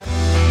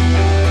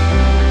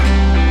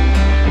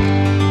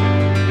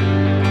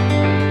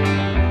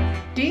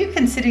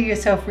consider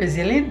yourself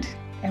resilient?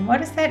 And what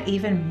does that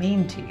even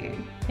mean to you?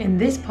 In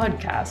this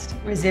podcast,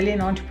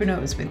 Resilient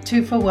Entrepreneurs with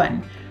 2 for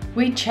 1,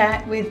 we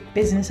chat with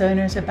business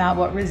owners about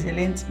what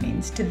resilience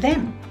means to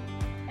them.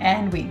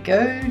 And we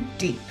go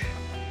deep.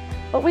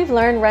 What we've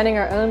learned running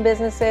our own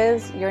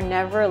businesses, you're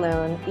never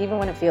alone, even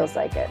when it feels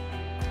like it.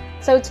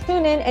 So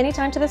tune in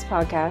anytime to this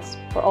podcast.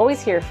 We're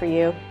always here for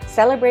you,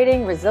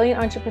 celebrating resilient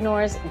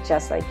entrepreneurs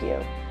just like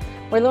you.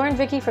 We're Laura and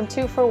Vicky from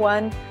 2 for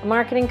 1, a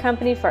marketing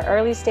company for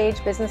early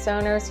stage business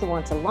owners who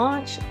want to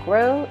launch,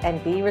 grow,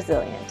 and be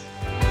resilient.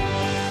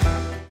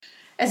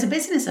 As a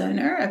business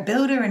owner, a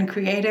builder and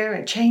creator,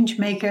 a change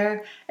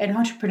maker, an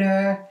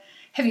entrepreneur,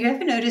 have you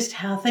ever noticed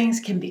how things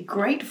can be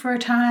great for a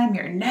time,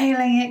 you're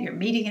nailing it, you're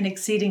meeting and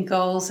exceeding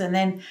goals, and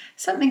then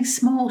something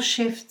small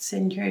shifts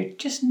and you're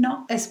just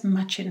not as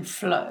much in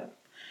flow?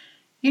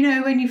 You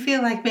know, when you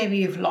feel like maybe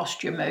you've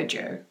lost your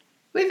mojo.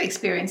 We've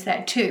experienced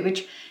that too,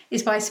 which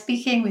is why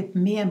speaking with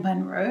Mia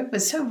Munro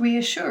was so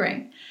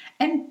reassuring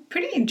and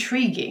pretty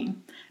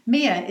intriguing.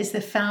 Mia is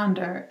the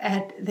founder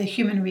at the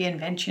Human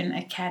Reinvention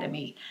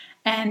Academy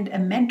and a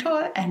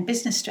mentor and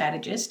business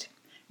strategist.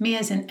 Mia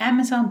is an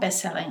Amazon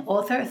best-selling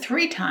author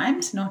 3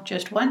 times, not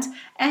just once,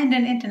 and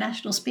an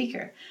international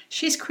speaker.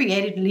 She's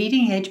created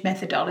leading-edge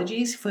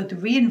methodologies for the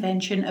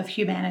reinvention of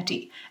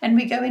humanity, and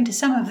we go into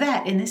some of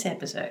that in this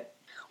episode.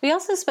 We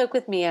also spoke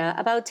with Mia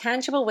about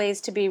tangible ways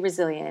to be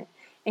resilient,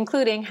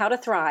 including how to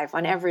thrive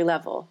on every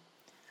level.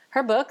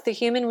 Her book, The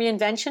Human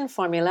Reinvention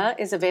Formula,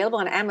 is available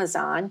on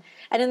Amazon,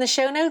 and in the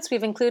show notes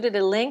we've included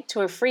a link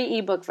to a free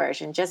ebook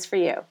version just for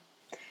you.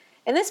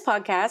 In this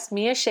podcast,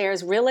 Mia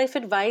shares real-life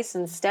advice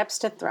and steps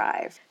to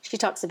thrive. She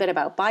talks a bit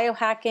about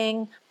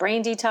biohacking,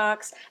 brain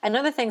detox, and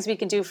other things we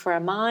can do for our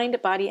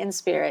mind, body, and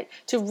spirit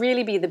to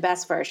really be the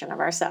best version of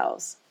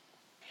ourselves.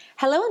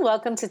 Hello and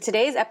welcome to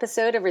today's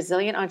episode of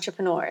Resilient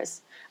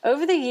Entrepreneurs.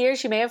 Over the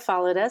years, you may have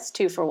followed us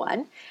 2 for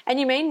 1, and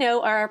you may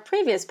know our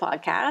previous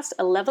podcast,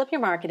 Level Up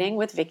Your Marketing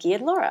with Vicky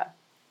and Laura.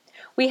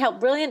 We help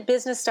brilliant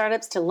business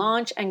startups to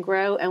launch and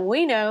grow, and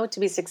we know to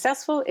be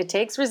successful, it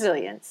takes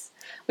resilience.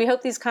 We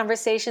hope these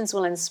conversations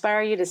will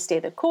inspire you to stay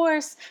the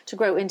course, to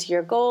grow into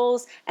your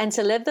goals, and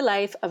to live the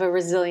life of a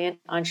resilient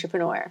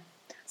entrepreneur.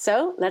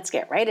 So let's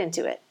get right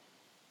into it.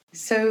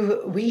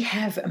 So we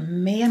have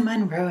Mia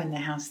Munro in the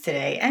house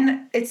today,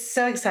 and it's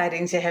so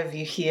exciting to have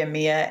you here,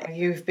 Mia.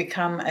 You've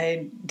become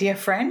a dear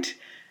friend,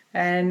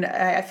 and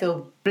I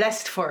feel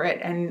blessed for it.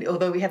 And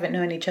although we haven't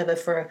known each other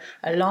for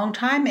a long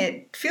time,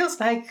 it feels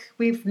like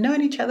we've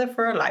known each other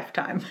for a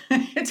lifetime.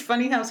 It's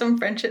funny how some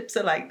friendships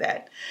are like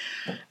that.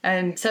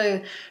 And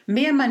so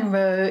Mia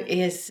Munro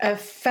is a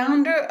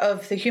founder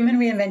of the Human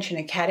Reinvention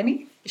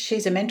Academy.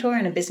 She's a mentor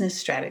and a business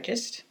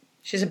strategist.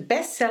 She's a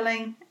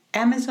best-selling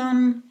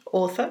Amazon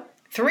author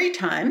 3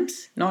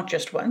 times, not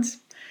just once,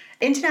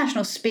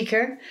 international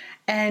speaker,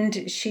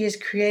 and she has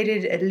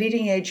created a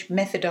leading-edge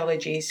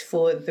methodologies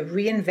for the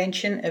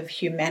reinvention of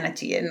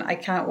humanity. And I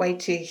can't wait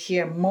to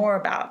hear more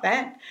about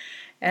that.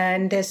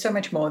 And there's so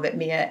much more that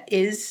Mia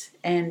is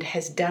and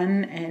has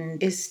done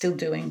and is still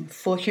doing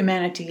for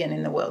humanity and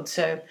in the world.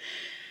 So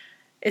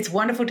it's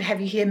wonderful to have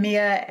you here,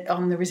 Mia,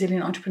 on the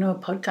Resilient Entrepreneur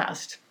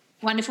podcast.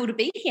 Wonderful to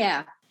be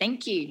here.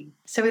 Thank you.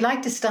 So we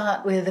like to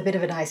start with a bit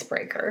of an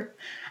icebreaker.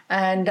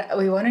 And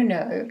we want to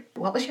know,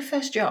 what was your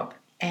first job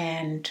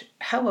and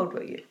how old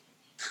were you?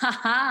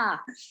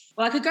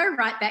 Well, I could go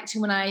right back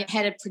to when I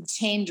had a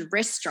pretend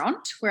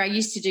restaurant where I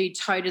used to do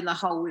toad in the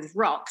hole with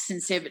rocks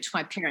and serve it to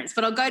my parents.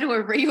 But I'll go to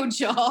a real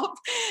job.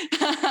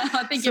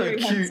 I think so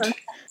everyone's cute.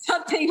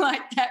 Something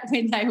like that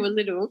when they were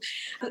little.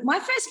 But my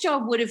first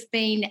job would have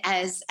been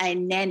as a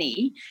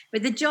nanny.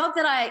 But the job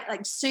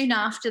that soon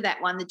after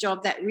that one, the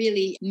job that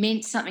really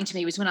meant something to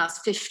me was when I was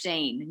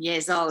 15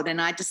 years old.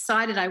 And I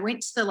decided I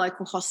went to the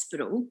local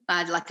hospital,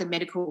 like a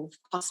medical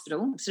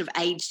hospital, sort of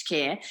aged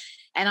care.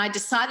 And I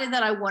decided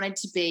that I wanted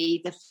to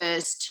be the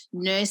first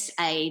nurse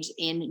aide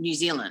in New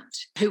Zealand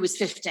who was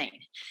 15.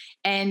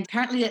 And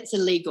apparently that's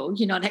illegal.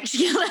 You're not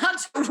actually allowed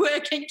to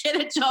work and get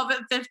a job at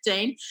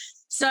 15.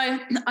 So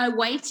I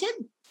waited.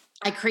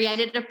 I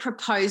created a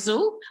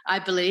proposal, I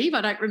believe. I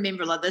don't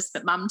remember a lot of this,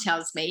 but Mum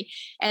tells me.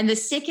 And the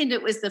second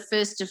it was the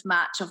 1st of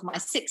March of my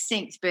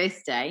 16th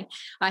birthday,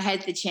 I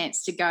had the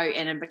chance to go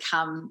in and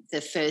become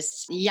the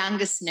first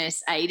youngest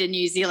nurse aide in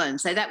New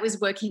Zealand. So that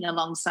was working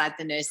alongside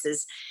the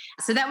nurses.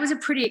 So that was a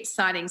pretty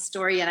exciting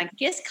story, and I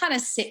guess kind of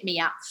set me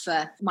up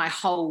for my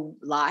whole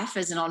life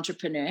as an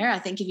entrepreneur. I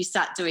think if you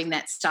start doing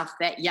that stuff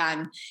that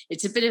young,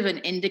 it's a bit of an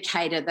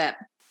indicator that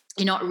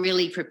you're not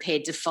really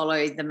prepared to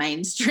follow the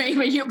mainstream,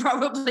 and you're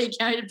probably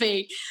going to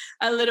be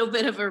a little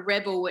bit of a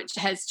rebel, which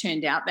has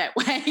turned out that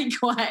way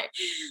quite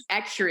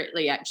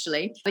accurately,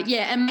 actually. But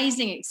yeah,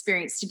 amazing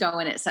experience to go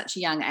in at such a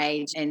young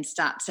age and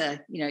start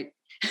to,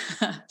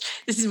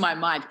 this is my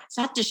mind,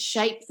 start to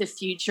shape the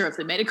future of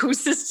the medical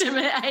system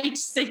at age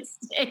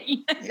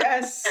 16.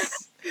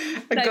 Yes.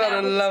 I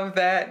gotta love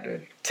that.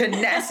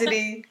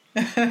 Tenacity.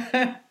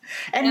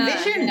 And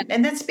vision,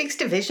 and that speaks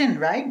to vision,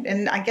 right?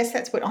 And I guess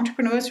that's what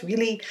entrepreneurs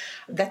really,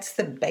 that's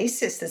the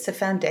basis, that's the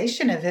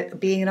foundation of it,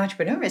 being an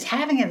entrepreneur, is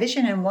having a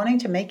vision and wanting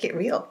to make it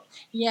real.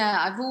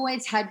 Yeah, I've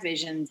always had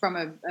vision from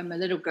a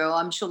little girl.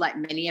 I'm sure like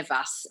many of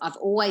us, I've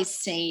always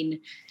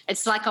seen,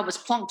 it's like I was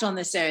plonked on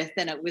this earth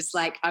and it was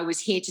like I was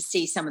here to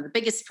see some of the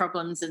biggest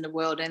problems in the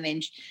world and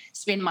then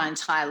spend my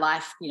entire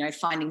life,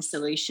 finding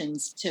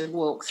solutions to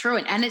walk through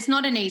it. And it's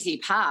not an easy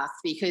path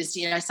because,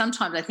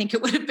 sometimes I think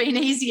it would have been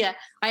easier.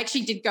 I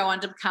actually did go on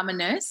to become a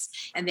nurse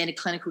and then a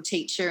clinical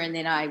teacher. And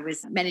then I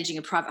was managing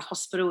a private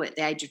hospital at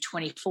the age of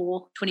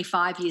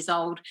 25 years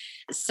old.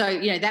 So,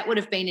 that would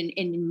have been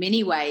in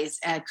many ways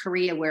a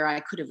career where I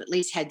could have at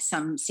least had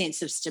some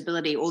sense of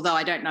stability, although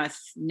I don't know if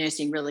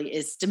nursing really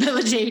is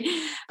stability.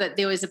 But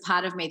there was a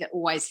part of me that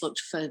always looked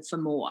for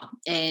more.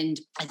 And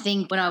I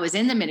think when I was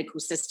in the medical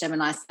system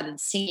and I started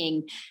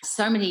seeing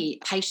so many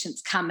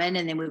patients come in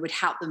and then we would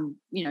help them,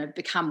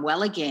 become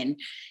well again,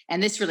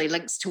 and this really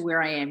links to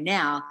where I am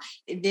now,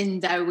 then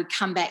they would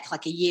come back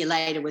like a year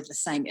later with the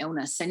same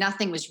illness. So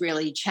nothing was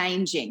really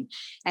changing.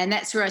 And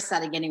that's where I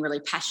started getting really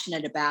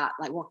passionate about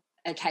like, well,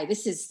 okay,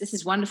 this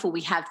is wonderful.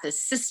 We have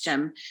this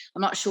system.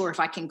 I'm not sure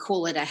if I can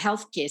call it a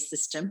healthcare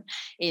system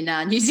in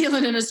New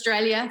Zealand and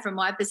Australia. From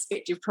my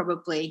perspective,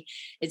 probably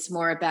it's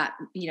more about,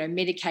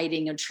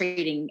 medicating or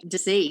treating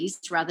disease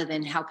rather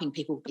than helping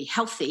people be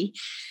healthy,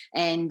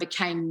 and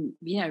became,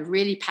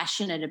 really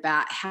passionate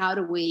about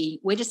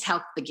where does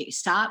health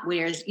start?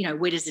 Where does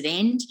it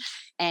end?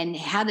 And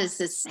how does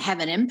this have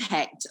an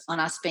impact on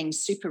us being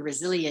super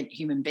resilient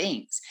human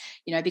beings?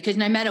 Because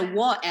no matter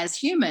what, as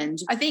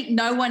humans, I think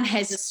no one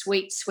has a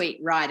sweet, sweet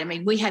ride. I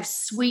mean, we have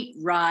sweet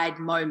ride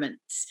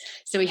moments.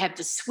 So we have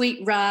the sweet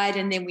ride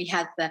and then we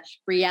have the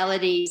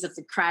realities of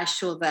the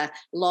crash or the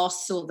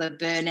loss or the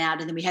burnout.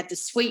 And then we have the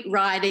sweet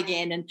ride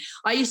again. And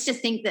I used to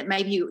think that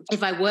maybe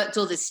if I worked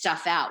all this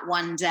stuff out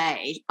one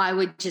day, I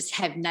would just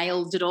have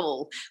nailed it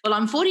all. Well,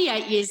 I'm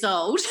 48 years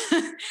old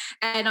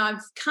and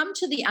I've come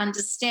to the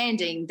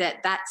understanding that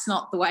that's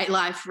not the way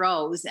life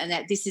rolls and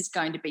that this is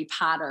going to be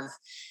part of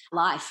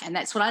life. And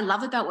that's what I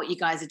love about what you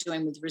guys are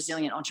doing with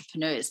Resilient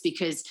Entrepreneurs,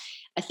 because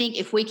I think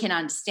if we can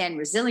understand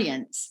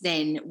resilience,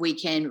 then we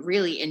can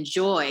really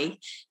enjoy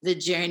the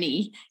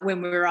journey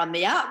when we're on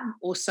the up,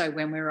 also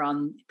when we're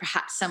on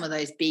perhaps some of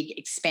those big,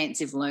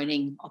 expansive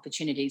learning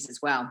opportunities as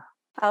well.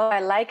 Oh, I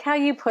like how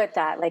you put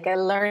that, like a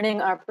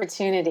learning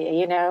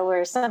opportunity,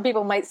 where some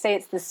people might say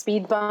it's the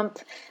speed bump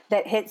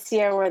that hits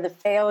you or the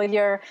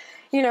failure.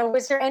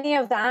 Was there any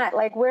of that?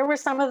 Like, where were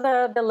some of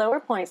the lower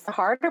points, the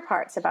harder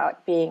parts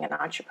about being an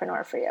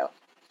entrepreneur for you?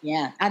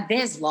 Yeah,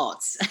 there's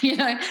lots,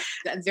 a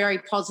very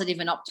positive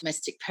and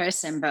optimistic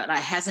person, but I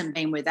hasn't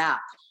been without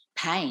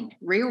pain,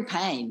 real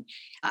pain.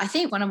 I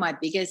think one of my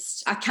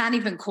biggest, I can't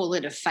even call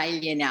it a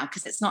failure now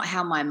because it's not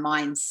how my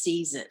mind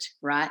sees it,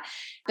 right?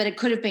 But it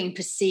could have been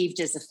perceived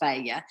as a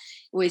failure.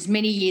 It was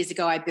many years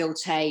ago, I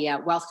built a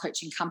wealth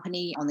coaching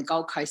company on the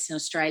Gold Coast in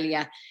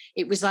Australia.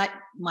 It was like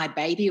my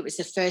baby. It was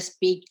the first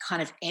big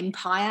kind of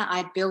empire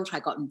I built. I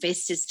got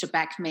investors to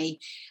back me.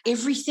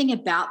 Everything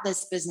about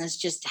this business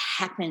just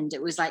happened.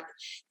 It was like,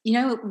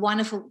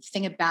 wonderful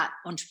thing about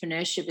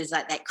entrepreneurship is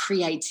like that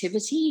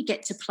creativity you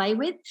get to play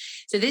with.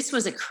 So this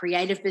was a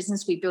creative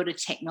business. We built a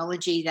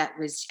technology that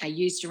was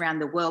used around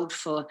the world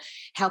for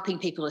helping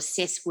people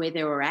assess where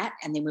they were at.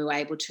 And then we were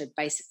able to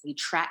basically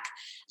track,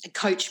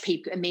 coach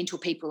people and mentor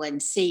people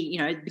and see,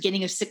 the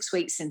beginning of 6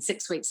 weeks and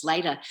 6 weeks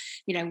later,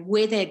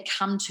 where they'd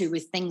come to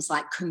with things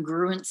like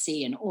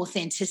congruency and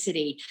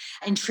authenticity,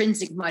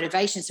 intrinsic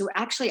motivation. So we're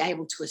actually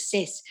able to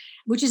assess,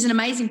 which is an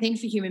amazing thing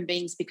for human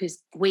beings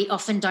because we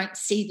often don't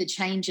see the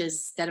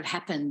changes that have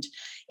happened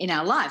in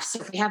our life.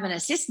 So if we have an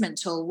assessment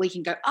tool, we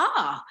can go,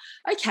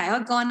 okay,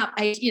 I've gone up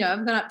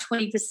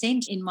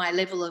 20% in my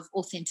level of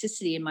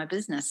authenticity in my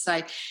business.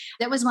 So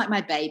that was like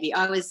my baby.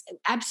 I was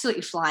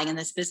absolutely flying in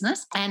this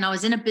business, and I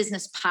was in a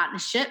business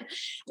partnership,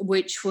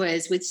 which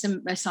was with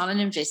a silent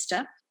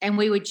investor. And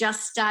we were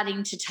just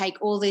starting to take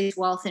all these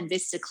wealth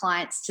investor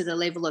clients to the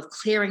level of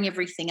clearing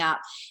everything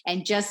up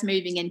and just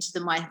moving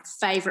into my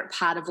favorite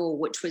part of all,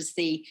 which was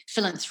the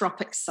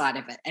philanthropic side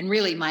of it. And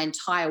really my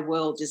entire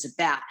world is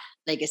about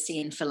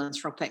legacy and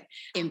philanthropic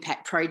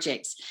impact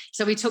projects.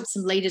 So we took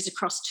some leaders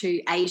across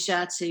to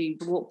Asia to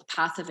walk the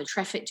path of a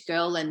trafficked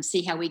girl and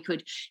see how we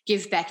could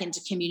give back into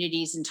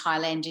communities in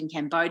Thailand and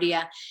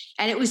Cambodia.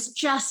 And it was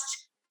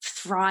just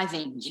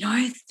thriving,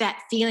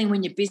 that feeling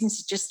when your business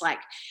is just like,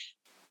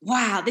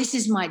 wow, this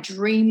is my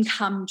dream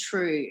come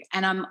true.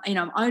 And I'm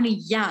only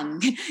young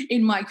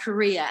in my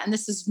career. And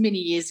this is many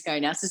years ago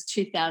now. This is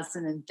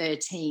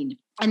 2013.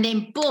 And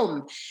then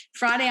boom,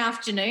 Friday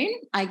afternoon,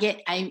 I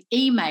get an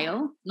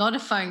email, not a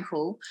phone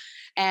call,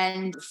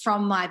 and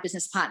from my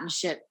business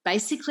partnership,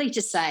 basically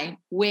to say,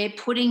 we're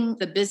putting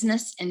the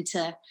business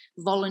into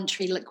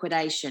voluntary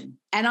liquidation.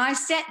 And I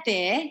sat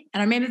there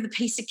and I remember the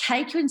piece of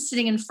cake was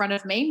sitting in front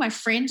of me, my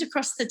friend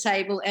across the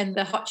table, and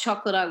the hot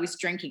chocolate I was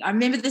drinking. I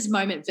remember this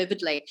moment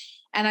vividly.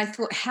 And I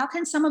thought, how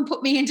can someone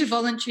put me into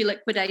voluntary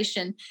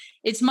liquidation?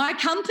 It's my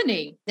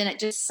company. Then it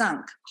just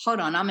sunk. Hold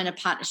on, I'm in a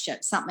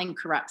partnership. Something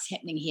corrupt's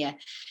happening here.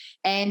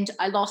 And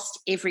I lost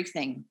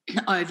everything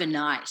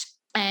overnight.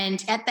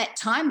 And at that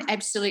time,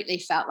 absolutely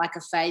felt like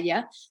a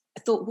failure.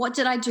 I thought, what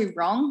did I do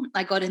wrong?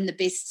 I got in the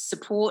best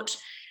support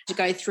to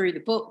go through the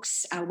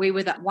books. We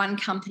were the one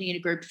company in a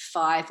group of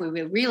 5. We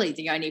were really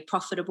the only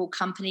profitable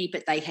company,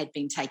 but they had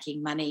been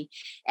taking money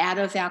out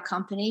of our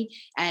company,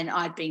 and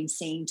I'd been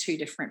seeing 2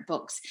 different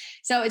books.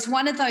 So it's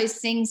one of those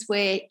things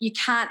where you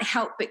can't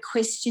help but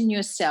question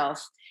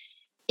yourself.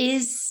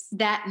 Is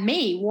that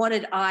me? What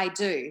did I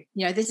do?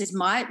 This is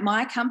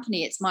my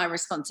company. It's my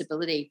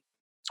responsibility.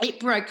 It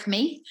broke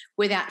me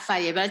without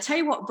failure. But I tell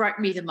you what broke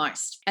me the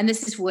most. And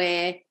this is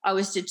where I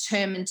was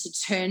determined to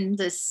turn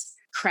this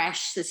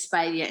crash, this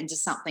failure, into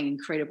something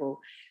incredible,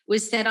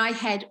 was that I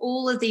had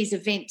all of these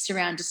events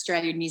around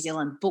Australia and New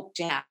Zealand booked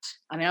out.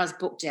 I was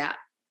booked out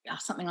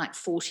something like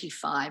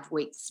 45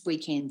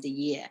 weekends a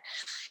year.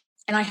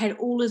 And I had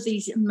all of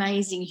these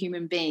amazing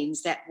human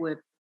beings that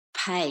were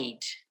paid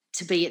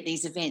to be at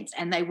these events,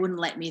 and they wouldn't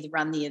let me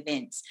run the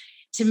events.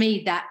 To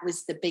me, that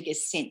was the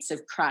biggest sense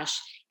of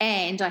crush,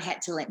 and I had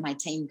to let my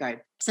team go.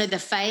 So the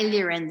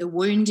failure and the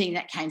wounding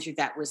that came through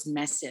that was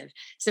massive.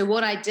 So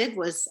what I did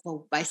was,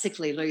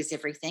 basically lose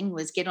everything,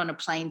 was get on a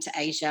plane to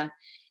Asia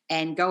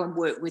and go and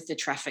work with the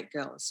traffic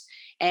girls,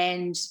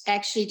 and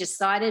actually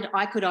decided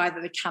I could either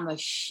become a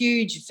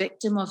huge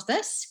victim of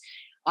this.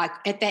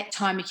 At that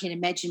time, you can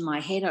imagine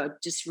my head, I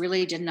just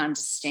really didn't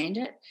understand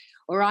it,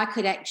 or I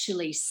could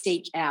actually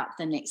seek out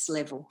the next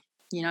level.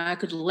 I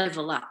could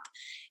level up.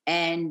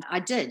 And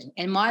I did.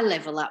 And my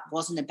level up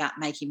wasn't about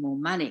making more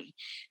money.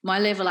 My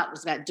level up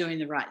was about doing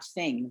the right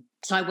thing.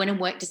 So I went and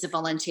worked as a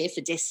volunteer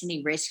for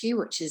Destiny Rescue,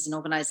 which is an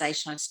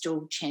organisation I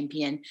still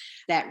champion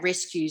that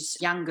rescues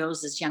young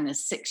girls as young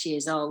as 6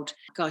 years old.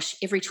 Gosh,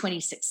 every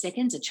 26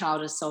 seconds, a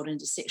child is sold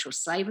into sexual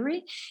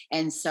slavery.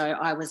 And so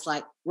I was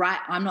like, right,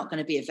 I'm not going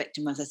to be a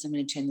victim of this. I'm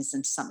going to turn this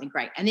into something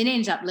great. And then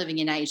ended up living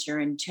in Asia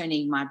and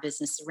turning my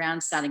business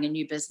around, starting a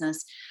new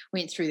business.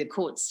 Went through the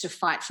courts to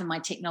fight for my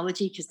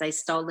technology because they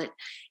stole it.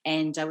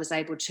 And I was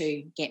able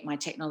to get my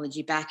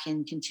technology back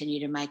and continue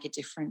to make a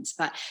difference.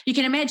 But you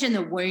can imagine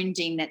the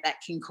wounding that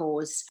can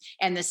cause,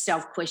 and the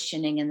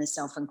self-questioning and the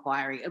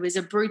self-inquiry. It was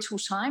a brutal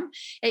time.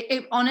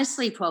 It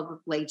honestly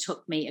probably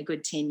took me a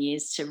good 10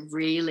 years to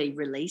really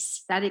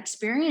release that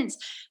experience.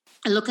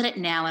 I look at it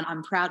now and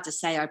I'm proud to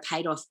say I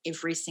paid off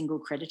every single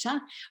creditor.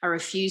 I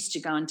refused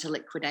to go into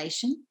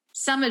liquidation.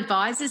 Some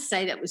advisors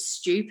say that was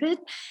stupid.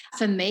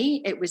 For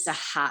me, it was a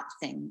heart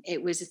thing.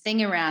 It was a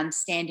thing around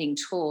standing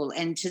tall.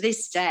 And to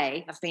this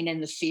day, I've been in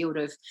the field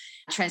of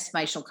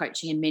transformational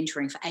coaching and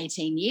mentoring for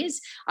 18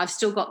 years. I've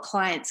still got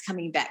clients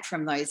coming back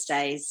from those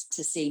days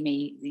to see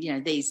me,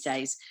 these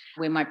days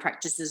where my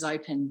practice is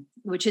open,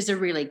 which is a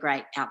really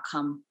great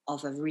outcome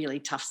of a really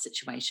tough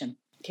situation.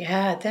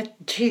 Yeah,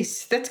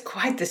 that's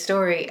quite the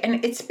story.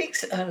 And it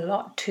speaks a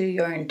lot to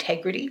your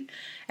integrity.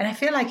 And I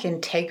feel like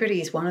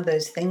integrity is one of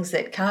those things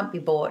that can't be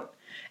bought.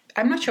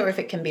 I'm not sure if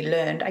it can be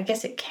learned. I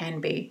guess it can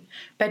be.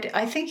 But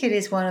I think it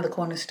is one of the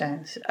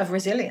cornerstones of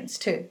resilience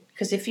too.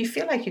 Because if you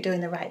feel like you're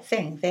doing the right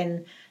thing,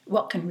 then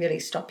what can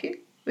really stop you?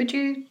 Would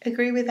you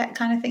agree with that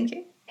kind of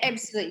thinking?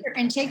 Absolutely.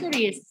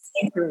 Integrity is the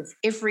center of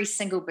every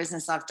single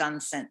business I've done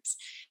since.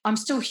 I'm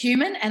still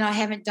human and I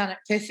haven't done it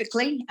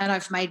perfectly, and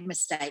I've made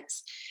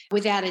mistakes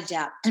without a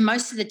doubt. And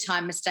most of the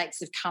time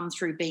mistakes have come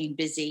through being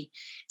busy.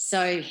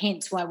 So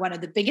hence why one of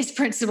the biggest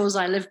principles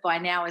I live by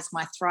now is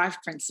my Thrive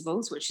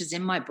principles, which is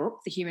in my book,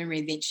 The Human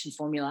Reinvention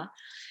Formula.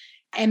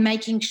 And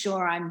making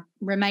sure I'm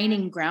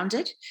remaining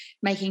grounded,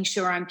 making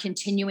sure I'm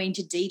continuing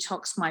to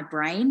detox my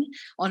brain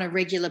on a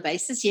regular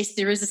basis. Yes,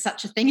 there is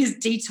such a thing as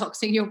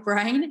detoxing your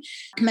brain,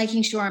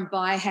 making sure I'm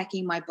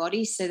biohacking my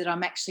body so that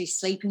I'm actually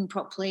sleeping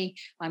properly,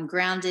 I'm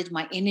grounded,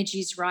 my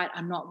energy's right,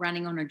 I'm not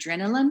running on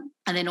adrenaline,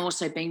 and then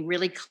also being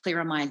really clear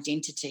on my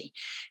identity.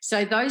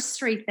 So those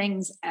 3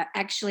 things are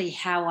actually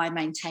how I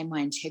maintain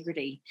my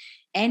integrity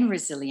and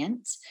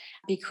resilience,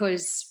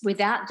 because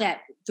without that,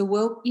 the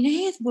world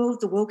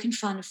can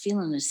find a feel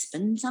in a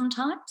spin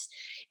sometimes.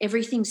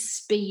 Everything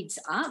speeds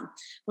up.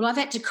 Well, I've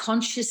had to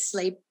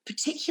consciously,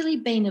 particularly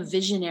being a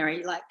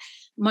visionary, like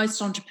most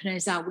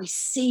entrepreneurs are, we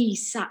see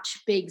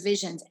such big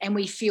visions and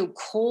we feel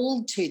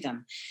called to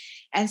them.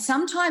 And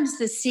sometimes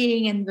the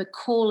seeing and the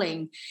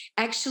calling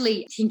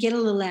actually can get a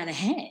little out of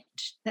hand.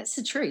 That's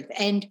the truth.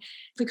 And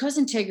because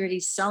integrity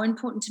is so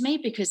important to me,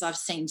 because I've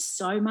seen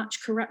so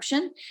much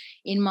corruption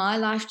in my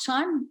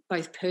lifetime,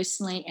 both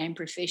personally and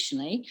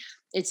professionally,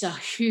 it's a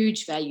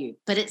huge value.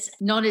 But it's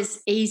not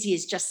as easy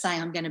as just saying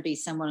I'm going to be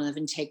someone of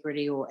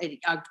integrity, I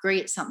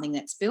agree it's something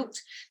that's built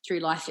through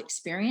life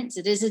experience.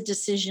 It is a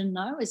decision,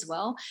 though, as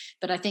well.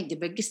 But I think the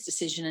biggest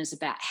decision is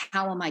about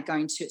how am I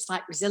going to, it's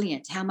like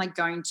resilience, how am I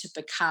going to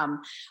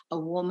become a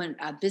woman,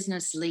 a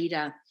business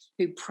leader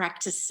who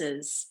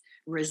practices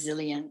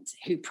resilience,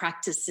 who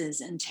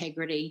practices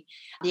integrity.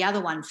 The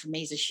other one for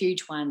me is a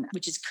huge one,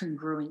 which is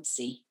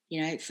congruency.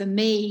 For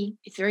me,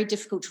 it's very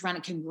difficult to run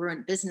a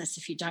congruent business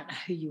if you don't know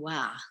who you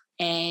are.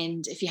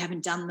 and if you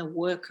haven't done the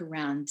work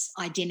around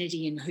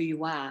identity and who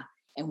you are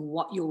and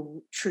what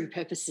your true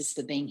purpose is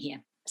for being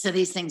here. So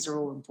these things are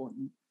all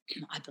important,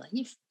 I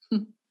believe.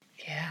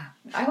 Yeah.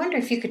 I wonder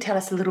if you could tell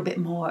us a little bit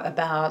more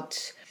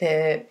about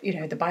the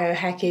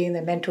biohacking,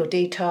 the mental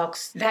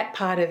detox, that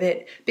part of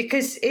it,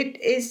 because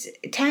it is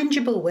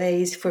tangible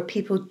ways for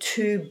people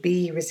to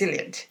be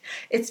resilient.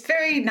 It's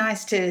very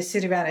nice to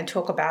sit around and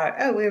talk about,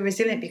 oh, we're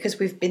resilient because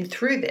we've been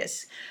through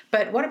this.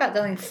 But what about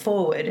going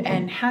forward,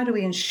 and how do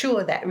we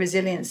ensure that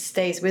resilience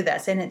stays with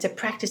us and it's a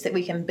practice that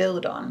we can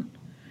build on?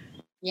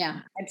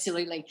 Yeah,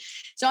 absolutely.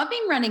 So I've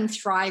been running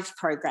Thrive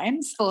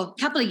programs for a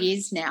couple of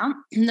years now.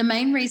 And the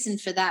main reason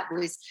for that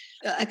was,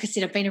 like I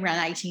said, I've been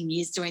around 18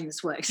 years doing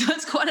this work. So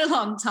it's quite a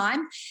long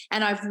time.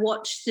 And I've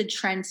watched the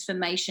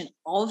transformation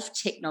of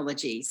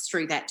technologies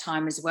through that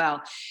time as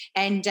well.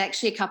 And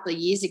actually a couple of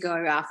years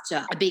ago,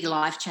 after a big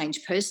life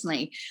change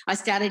personally, I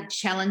started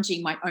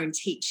challenging my own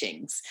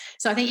teachings.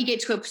 So I think you get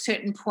to a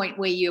certain point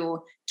where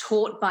you're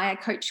taught by a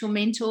coach or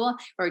mentor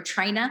or a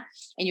trainer,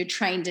 and you're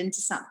trained into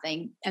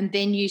something, and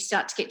then you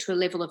start to get to a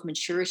level of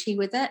maturity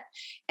with it,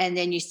 and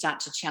then you start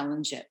to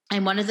challenge it.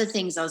 And one of the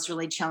things I was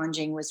really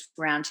challenging was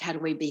around how do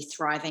we be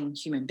thriving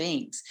human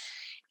beings,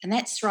 and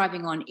that's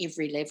thriving on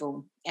every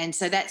level. And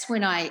so that's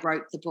when I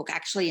wrote the book,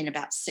 actually in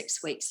about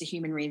 6 weeks, the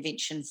Human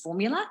Reinvention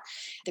Formula.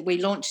 That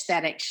we launched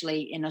that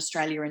actually in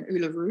Australia, in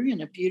Uluru, in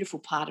a beautiful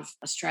part of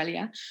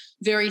Australia,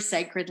 very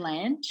sacred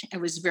land.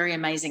 It was very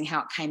amazing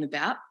how it came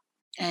about.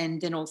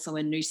 And then also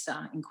in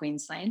Noosa in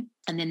Queensland.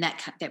 And then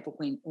that book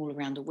went all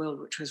around the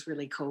world, which was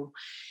really cool.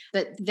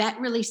 But that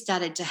really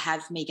started to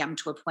have me come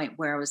to a point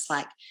where I was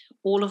like,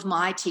 all of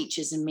my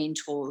teachers and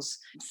mentors,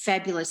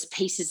 fabulous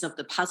pieces of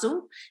the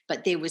puzzle,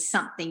 but there was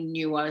something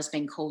new I was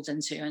being called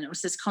into. And it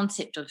was this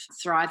concept of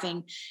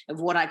thriving,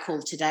 of what I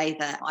call today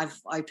I've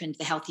opened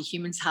the Healthy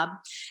Humans Hub.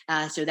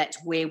 So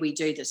that's where we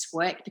do this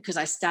work, because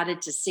I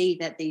started to see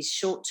that these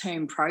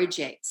short-term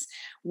projects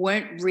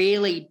weren't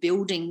really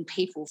building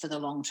people for the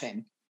long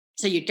term.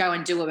 So you'd go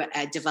and do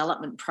a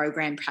development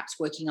program, perhaps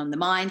working on the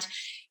mind,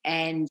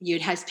 and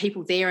you'd have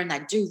people there and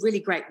they'd do really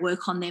great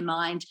work on their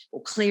mind,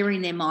 or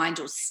clearing their mind,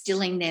 or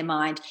stilling their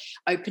mind,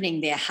 opening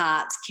their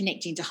hearts,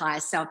 connecting to higher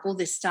self, all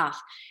this stuff.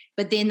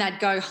 But then they'd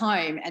go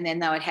home and then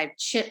they would have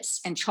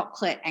chips and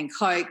chocolate and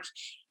Coke,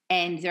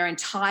 and their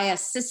entire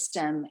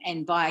system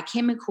and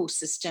biochemical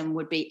system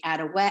would be out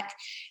of whack.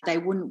 They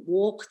wouldn't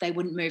walk, they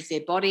wouldn't move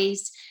their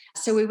bodies.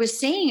 So we were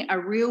seeing a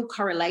real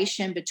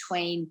correlation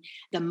between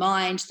the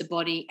mind, the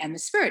body, and the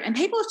spirit. And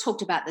people have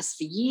talked about this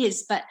for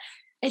years, but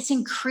it's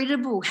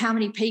incredible how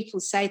many people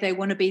say they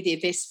want to be their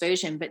best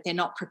version, but they're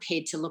not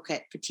prepared to look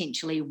at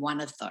potentially one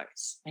of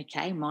those,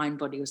 okay, mind,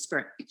 body, or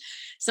spirit.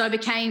 So I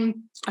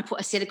put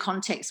a set of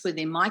context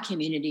within my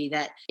community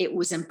that it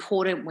was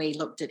important we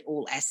looked at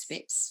all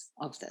aspects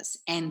of this.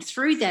 And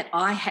through that,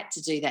 I had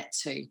to do that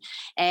too.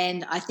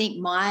 And I think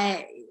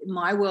my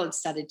world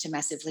started to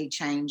massively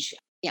change.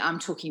 Yeah, I'm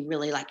talking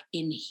really like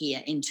in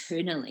here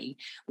internally,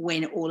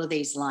 when all of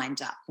these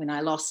lined up, when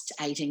I lost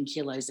 18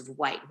 kilos of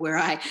weight,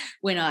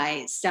 when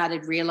I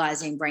started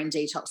realizing brain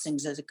detoxing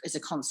is a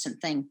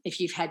constant thing. If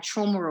you've had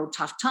trauma or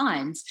tough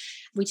times,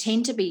 we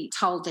tend to be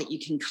told that you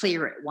can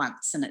clear it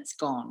once and it's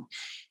gone.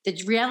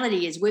 The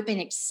reality is we've been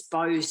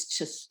exposed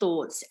to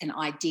thoughts and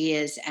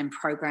ideas and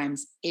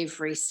programs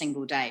every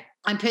single day.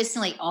 I'm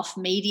personally off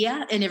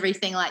media and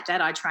everything like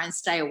that. I try and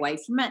stay away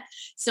from it.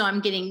 So I'm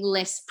getting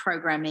less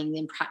programming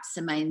than perhaps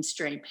the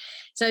mainstream.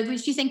 So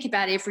if you think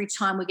about every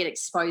time we get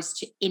exposed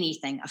to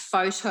anything, a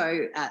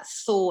photo, a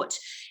thought,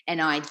 an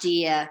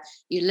idea,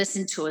 you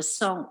listen to a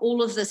song,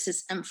 all of this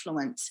is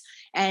influence.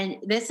 And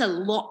there's a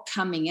lot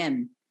coming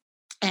in.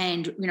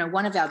 And,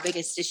 one of our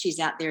biggest issues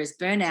out there is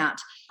burnout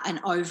and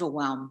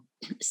overwhelm.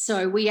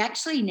 So we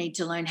actually need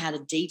to learn how to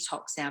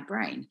detox our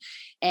brain.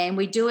 And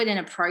we do it in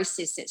a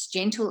process that's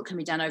gentle. It can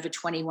be done over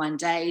 21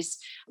 days.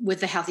 With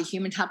the Healthy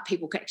Human Hub,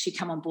 people can actually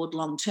come on board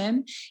long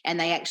term, and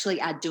they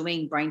actually are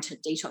doing brain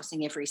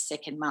detoxing every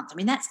second month. I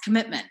mean, that's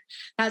commitment.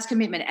 That's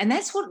commitment. And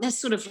that's what this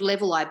sort of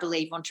level I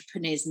believe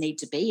entrepreneurs need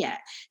to be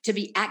at, to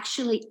be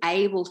actually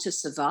able to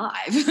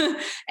survive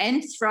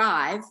and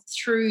thrive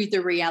through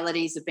the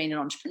realities of being an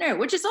entrepreneur,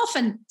 which is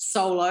often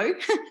solo,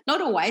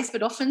 not always,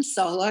 but often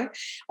solo.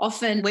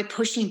 Often we're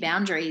pushing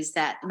boundaries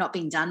that are not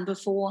being done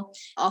before.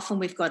 Often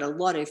we've got a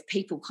lot of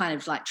people kind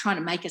of like trying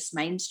to make us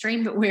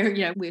mainstream, but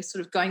we're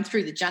sort of going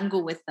through the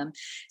jungle with them.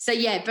 So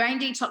yeah, brain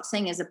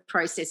detoxing is a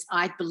process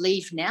I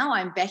believe now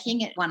I'm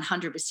backing it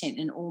 100%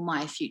 in all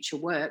my future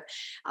work.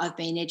 I've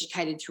been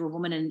educated through a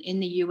woman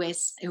in the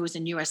US who was a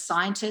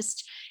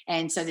neuroscientist.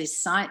 And so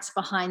there's science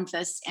behind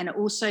this, and it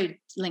also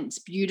links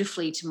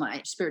beautifully to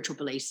my spiritual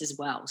beliefs as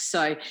well.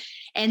 So,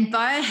 and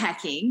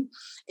biohacking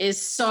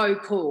is so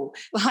cool.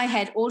 I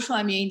had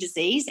autoimmune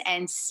disease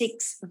and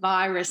 6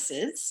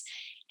 viruses.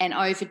 And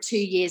over 2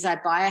 years, I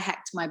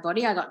biohacked my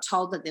body. I got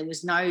told that there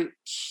was no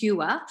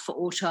cure for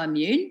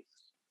autoimmune,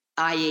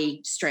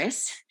 i.e.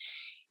 stress.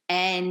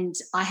 And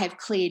I have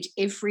cleared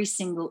every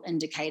single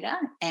indicator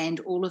and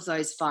all of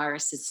those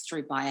viruses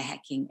through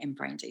biohacking and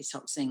brain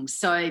detoxing.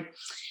 So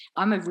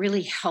I'm a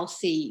really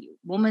healthy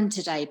woman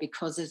today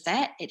because of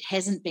that. It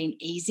hasn't been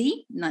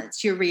easy. No,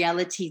 it's your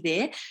reality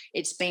there.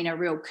 It's been a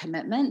real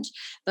commitment.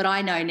 But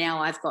I know now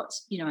I've got,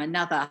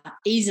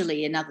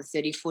 easily another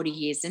 30, 40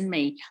 years in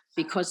me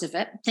because of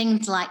it.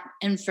 Things like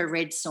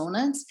infrared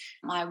saunas,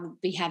 I will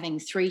be having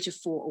 3 to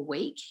 4 a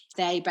week.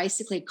 They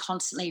basically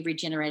constantly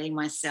regenerating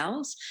my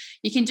cells.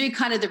 You can do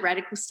kind of the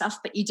radical stuff,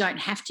 but you don't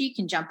have to. You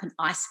can jump in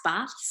ice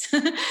baths.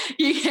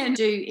 You can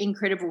do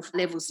incredible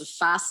levels of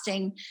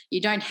fasting.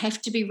 You don't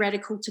have to be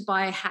radical to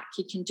biohack.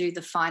 You can do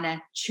the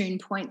finer tune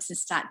points and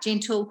start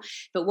gentle.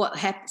 But what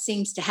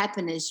seems to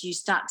happen is you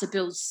start to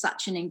build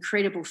such an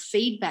incredible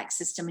feedback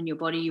system in your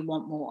body, you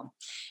want more.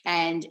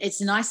 And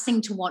it's a nice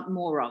thing to want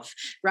more of.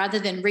 Rather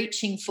than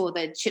reaching for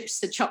the chips,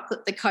 the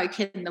chocolate, the Coke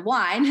and the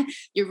wine,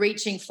 you're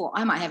reaching for,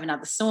 I might have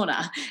another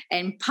sauna,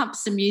 and pump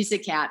some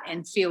music out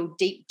and feel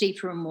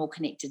deeper and more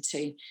connected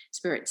to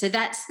spirit. So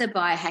that's the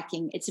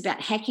biohacking. It's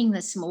about hacking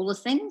the smaller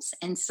things,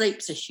 and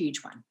sleep's a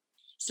huge one.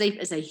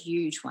 Sleep is a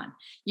huge one.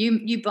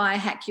 You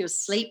biohack your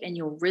sleep and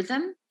your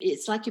rhythm.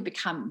 It's like you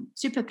become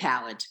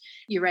superpowered.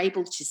 You're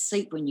able to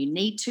sleep when you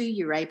need to.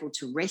 You're able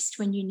to rest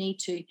when you need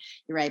to.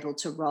 You're able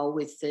to roll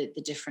with the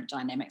different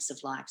dynamics of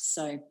life.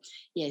 So,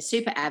 yeah,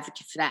 super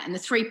advocate for that. And the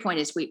 3-point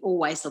is we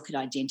always look at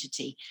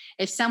identity.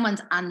 If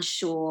someone's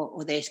unsure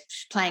or they're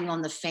playing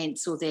on the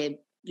fence or their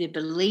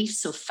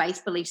beliefs or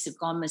faith beliefs have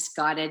gone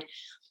misguided,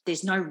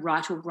 there's no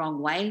right or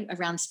wrong way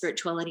around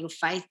spirituality or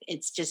faith.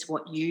 It's just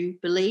what you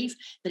believe,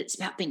 but it's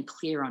about being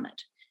clear on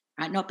it,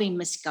 right? Not being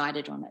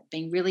misguided on it,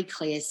 being really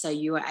clear so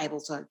you are able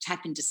to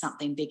tap into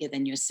something bigger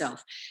than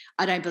yourself.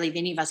 I don't believe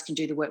any of us can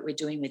do the work we're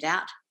doing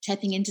without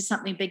tapping into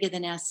something bigger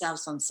than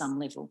ourselves on some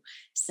level.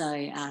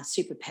 So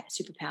super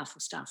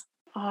powerful stuff.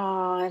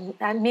 Oh,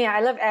 and Mia,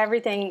 I love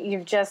everything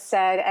you've just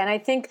said. And I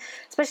think,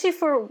 especially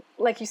for,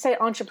 like you say,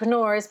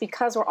 entrepreneurs,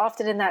 because we're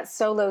often in that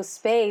solo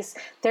space,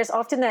 there's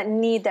often that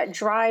need, that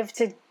drive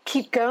to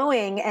keep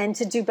going and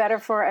to do better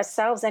for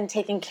ourselves, and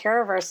taking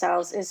care of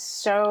ourselves is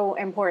so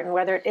important,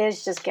 whether it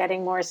is just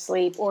getting more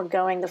sleep or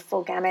going the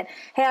full gamut.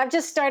 Hey, I've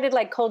just started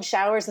like cold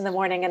showers in the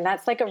morning, and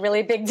that's like a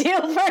really big deal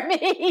for me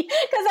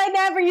because I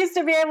never used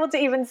to be able to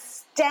even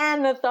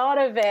stand the thought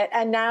of it.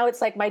 And now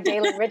it's like my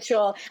daily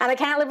ritual, and I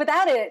can't live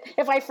without it.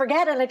 If I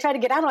forget and I try to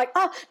get out, I'm like,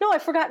 oh no,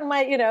 I've forgotten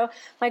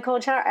my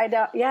cold shower.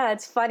 Yeah,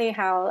 it's funny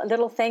how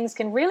little things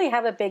can really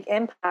have a big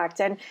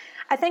impact. And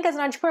I think as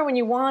an entrepreneur, when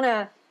you want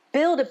to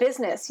build a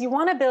business, you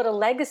want to build a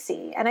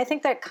legacy. And I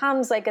think that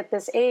comes like at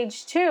this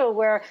age too,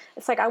 where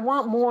it's like, I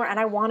want more and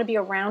I want to be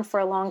around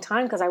for a long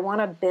time because I want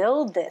to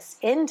build this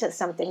into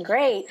something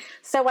great.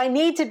 So I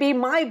need to be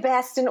my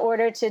best in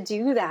order to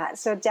do that.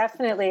 So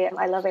definitely,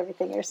 I love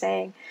everything you're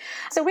saying.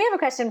 So we have a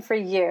question for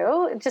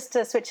you, just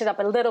to switch it up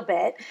a little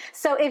bit.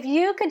 So if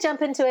you could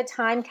jump into a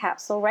time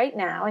capsule right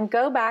now and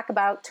go back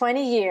about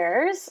 20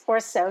 years or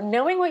so,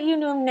 knowing what you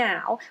know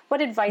now, what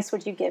advice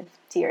would you give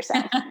to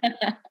yourself?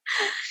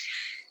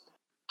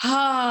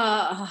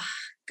 Oh,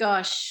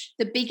 gosh.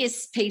 The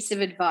biggest piece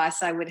of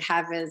advice I would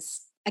have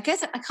is, I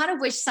guess I kind of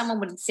wish someone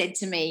would have said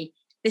to me,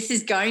 this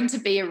is going to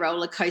be a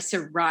roller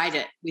coaster, ride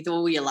it with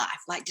all your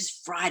life. Like,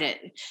 just ride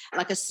it.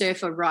 Like a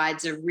surfer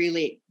rides a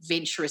really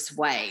adventurous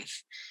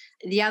wave.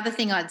 The other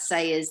thing I'd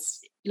say is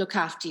look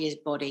after your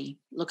body,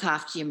 look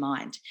after your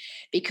mind,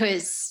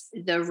 because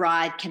the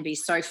ride can be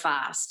so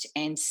fast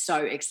and so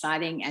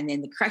exciting, and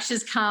then the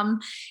crashes come.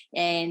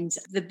 And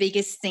the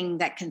biggest thing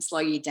that can slow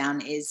you down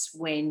is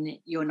when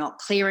you're not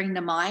clearing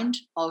the mind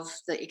of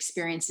the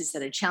experiences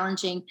that are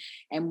challenging,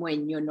 and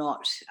when you're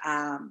not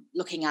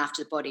looking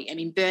after the body. I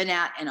mean,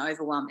 burnout and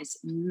overwhelm is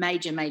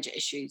major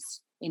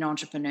issues in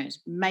entrepreneurs,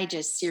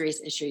 major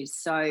serious issues.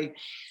 So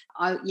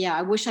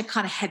I wish I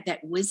kind of had that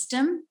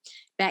wisdom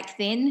back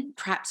then.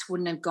 Perhaps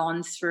wouldn't have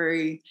gone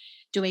through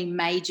doing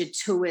major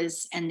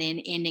tours and then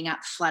ending up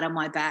flat on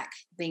my back,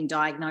 being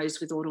diagnosed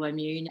with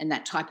autoimmune and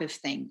that type of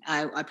thing.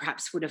 I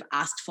perhaps would have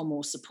asked for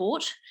more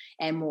support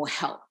and more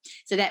help.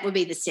 So that would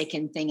be the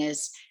second thing.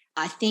 Is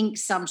I think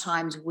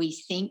sometimes we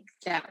think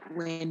that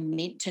we're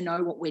meant to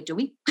know what we're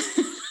doing.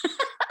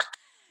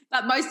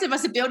 But most of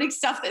us are building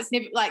stuff that's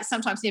never, like,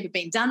 sometimes never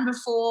been done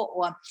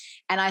before.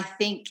 And I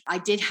think I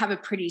did have a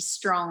pretty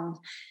strong,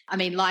 I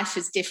mean, life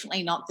is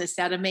definitely knocked this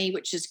out of me,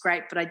 which is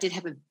great, but I did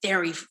have a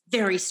very,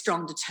 very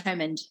strong,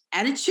 determined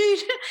attitude.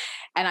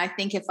 And I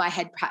think if I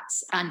had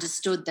perhaps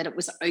understood that it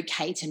was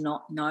okay to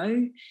not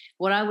know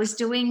what I was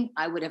doing,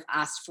 I would have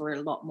asked for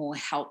a lot more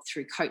help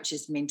through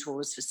coaches,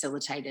 mentors,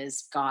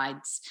 facilitators,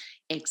 guides,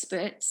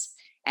 experts.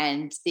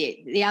 And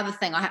the other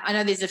thing, I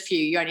know there's a few,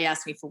 you only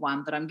asked me for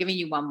one, but I'm giving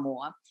you one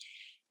more.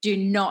 Do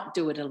not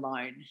do it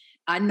alone.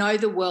 I know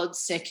the world's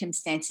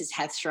circumstances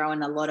have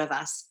thrown a lot of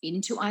us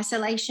into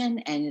isolation,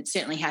 and it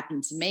certainly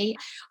happened to me.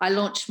 I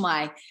launched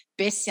my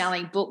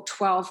best-selling book,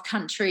 12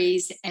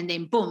 countries, and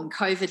then boom,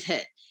 COVID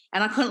hit.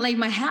 And I couldn't leave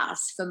my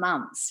house for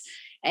months.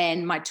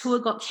 And my tour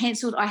got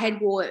cancelled. I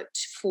had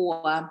worked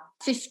for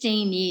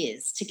 15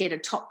 years to get a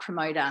top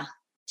promoter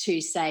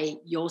to say,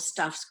 your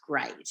stuff's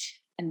great.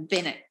 And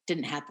then it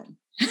didn't happen.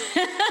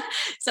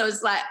 So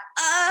it's like,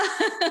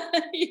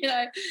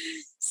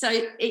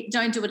 so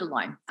don't do it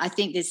alone. I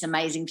think there's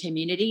amazing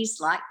communities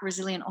like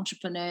Resilient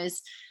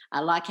Entrepreneurs,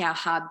 like our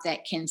hub,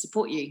 that can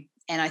support you.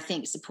 And I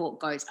think support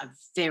goes a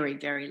very,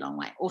 very long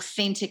way.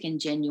 Authentic and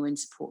genuine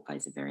support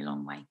goes a very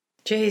long way.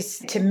 Geez,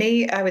 to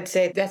me, I would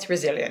say that's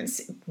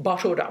resilience,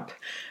 bottled up.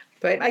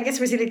 But I guess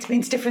resilience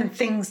means different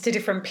things to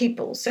different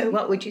people. So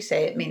what would you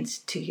say it means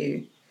to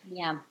you?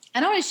 Yeah.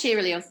 And I want to share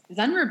really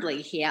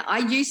vulnerably here. I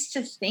used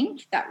to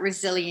think that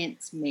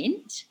resilience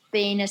meant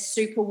being a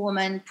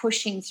superwoman,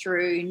 pushing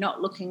through,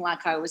 not looking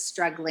like I was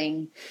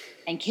struggling,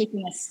 and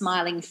keeping a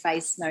smiling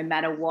face no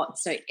matter what.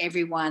 So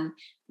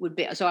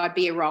I'd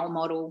be a role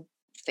model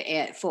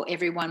for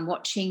everyone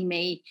watching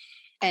me.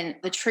 And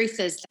the truth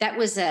is that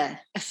was a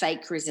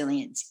fake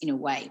resilience in a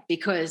way,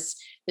 because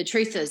the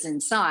truth is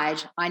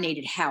inside I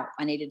needed help,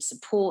 I needed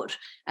support,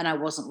 and I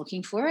wasn't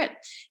looking for it.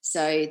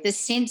 So the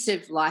sense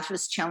of life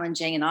was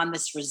challenging and I'm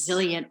this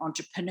resilient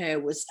entrepreneur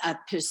was a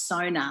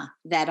persona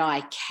that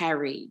I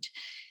carried.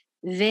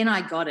 Then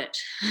I got it.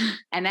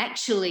 And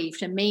actually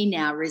for me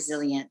now,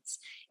 resilience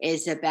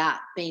is about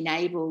being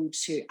able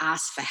to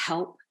ask for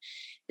help,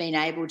 being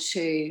able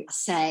to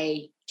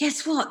say,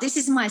 guess what? This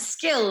is my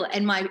skill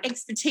and my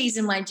expertise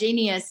and my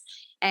genius,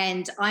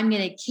 and I'm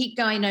going to keep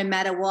going no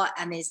matter what,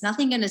 and there's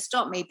nothing going to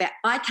stop me, but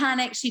I can't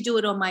actually do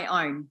it on my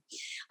own.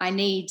 I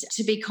need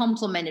to be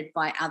complemented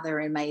by other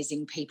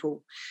amazing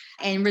people.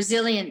 And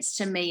resilience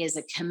to me is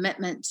a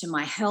commitment to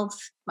my health,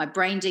 my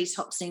brain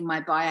detoxing,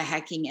 my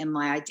biohacking, and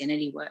my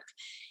identity work.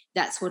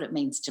 That's what it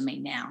means to me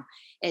now.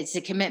 It's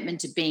a commitment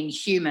to being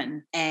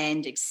human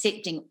and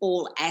accepting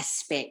all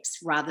aspects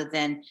rather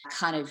than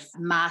kind of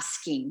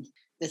masking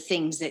the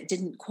things that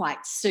didn't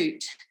quite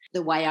suit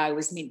the way I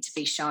was meant to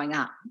be showing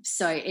up.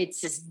 So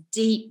it's this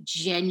deep,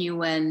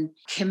 genuine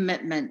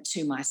commitment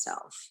to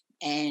myself.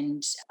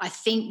 And I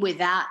think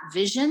without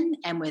vision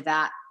and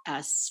without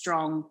a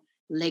strong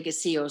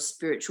legacy or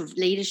spiritual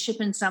leadership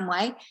in some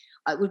way,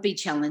 it would be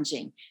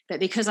challenging. But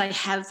because I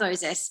have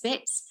those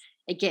aspects,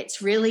 it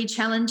gets really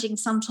challenging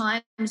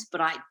sometimes,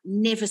 but I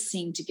never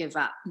seem to give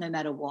up no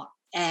matter what.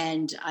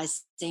 And I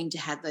seem to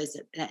have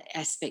that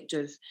aspect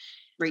of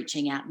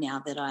reaching out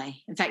now that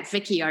in fact,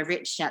 Vicky, I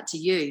reached out to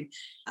you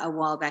a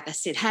while back. I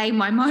said, hey,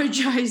 my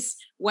mojo's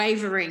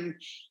wavering,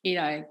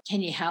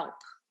 can you help?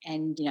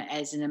 And,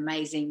 as an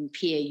amazing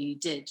peer you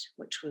did,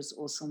 which was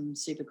awesome,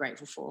 super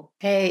grateful for.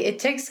 Hey, it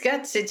takes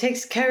guts, it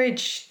takes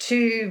courage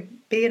to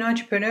be an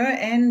entrepreneur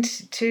and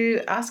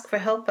to ask for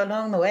help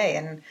along the way.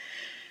 And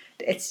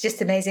it's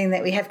just amazing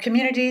that we have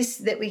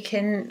communities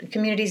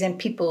and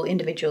people,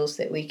 individuals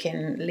that we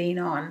can lean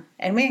on.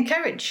 And we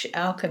encourage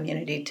our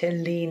community to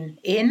lean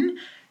in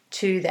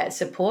to that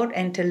support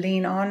and to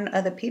lean on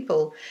other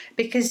people.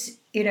 Because,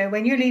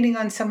 when you're leaning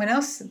on someone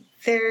else,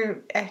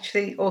 they're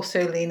actually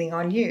also leaning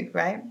on you,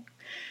 right?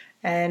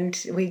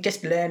 And we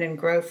just learn and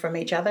grow from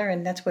each other,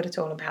 and that's what it's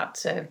all about.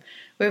 So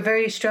we're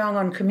very strong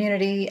on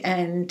community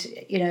and,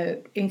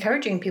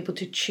 encouraging people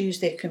to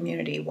choose their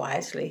community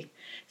wisely,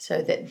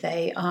 so that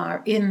they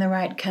are in the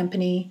right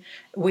company.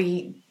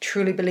 We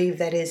truly believe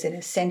that is an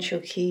essential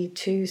key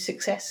to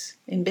success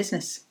in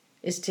business,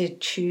 is to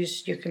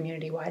choose your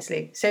community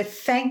wisely. So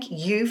thank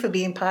you for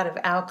being part of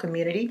our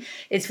community.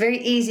 It's very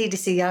easy to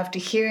see after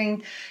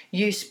hearing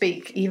you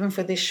speak, even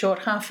for this short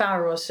half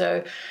hour or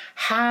so,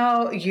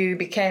 how you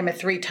became a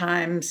 3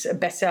 times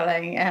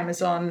best-selling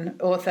Amazon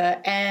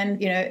author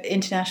and,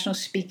 international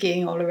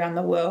speaking all around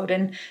the world,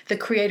 and the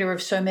creator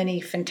of so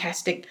many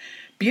fantastic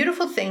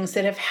beautiful things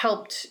that have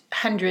helped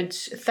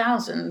hundreds,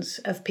 thousands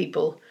of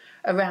people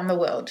around the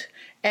world.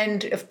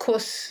 And of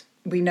course,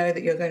 we know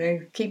that you're going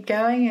to keep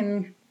going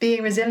and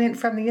being resilient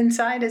from the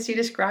inside, as you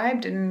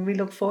described. And we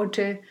look forward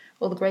to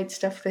all the great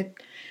stuff that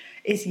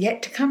is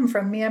yet to come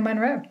from Mia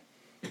Munro.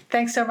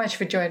 Thanks so much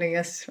for joining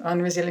us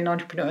on Resilient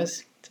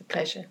Entrepreneurs. It's a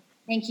pleasure.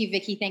 Thank you,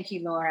 Vicky. Thank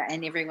you, Laura,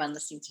 and everyone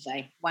listening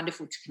today.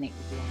 Wonderful to connect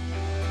with you.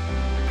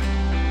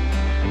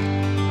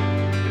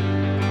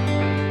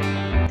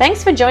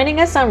 Thanks for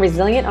joining us on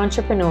Resilient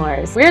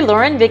Entrepreneurs. We're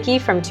Laura and Vicky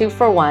from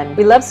 241.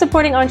 We love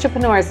supporting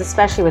entrepreneurs,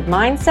 especially with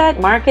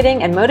mindset,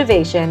 marketing, and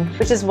motivation,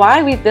 which is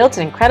why we've built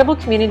an incredible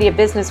community of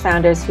business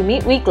founders who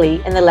meet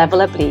weekly in the Level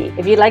Up League.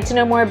 If you'd like to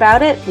know more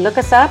about it, look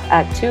us up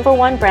at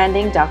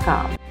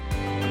 241branding.com.